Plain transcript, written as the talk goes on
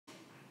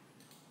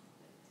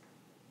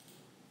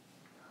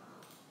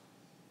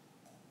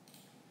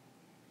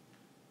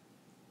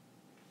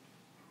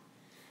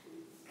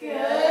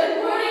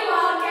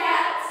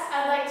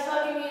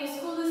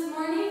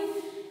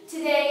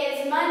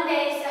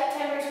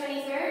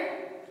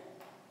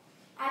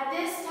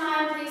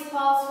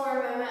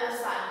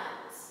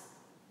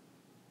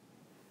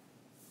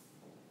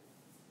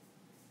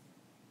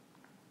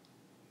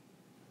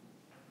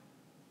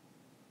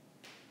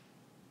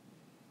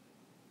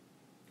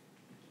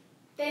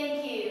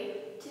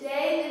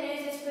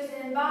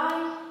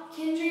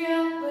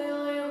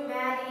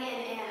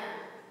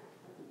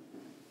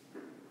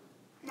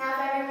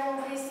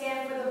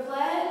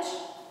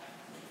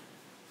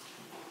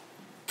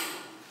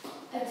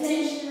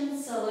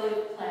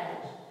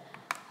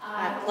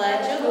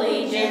pledge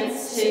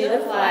allegiance to the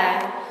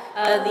flag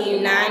of the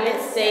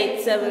United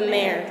States of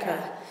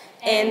America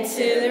and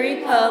to the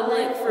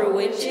republic for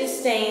which it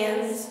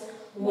stands,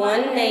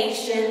 one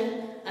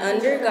nation,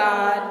 under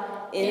God,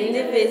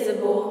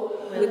 indivisible,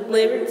 with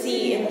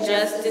liberty and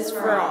justice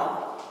for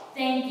all.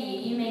 Thank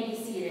you. You may be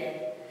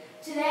seated.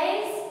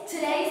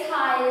 Today's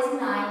high is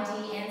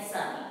 90 and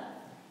sunny.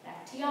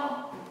 Back to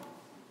y'all.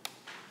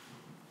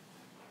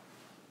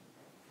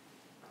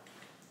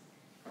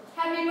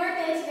 Happy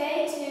birthday today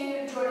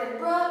to Jordan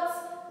Brooks,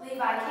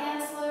 Levi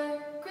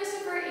Kanzler,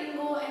 Christopher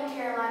Engel, and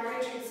Caroline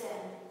Richardson.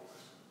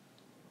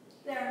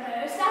 There are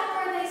no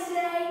staff birthdays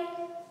today.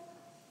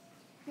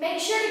 Make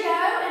sure to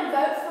go and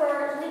vote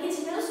for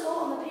Lincoln Middle School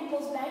on the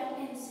People's Bank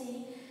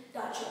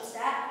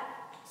NC.Shortstats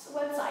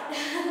website.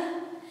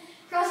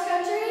 Cross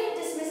country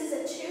dismisses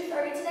at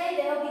 2:30 today.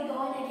 They'll be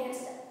going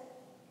against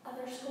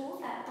other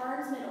schools at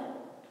Burns Middle.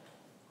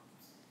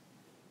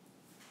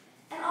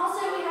 And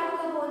also we have a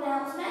couple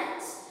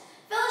announcements.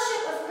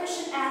 Fellowship of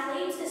Christian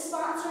Athletes is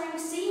sponsoring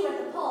See You at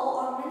the Pole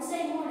on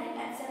Wednesday morning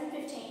at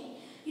 7:15.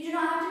 You do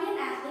not have to be an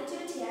athlete to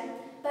attend,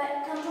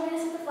 but come join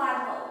us at the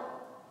flagpole.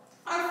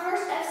 Our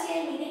first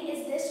FCA meeting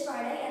is this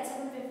Friday at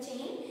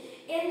 7:15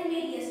 in the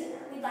Media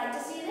Center. We'd like to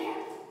see you there.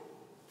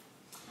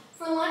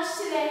 For lunch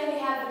today, we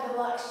have a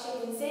deluxe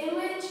chicken sandwich.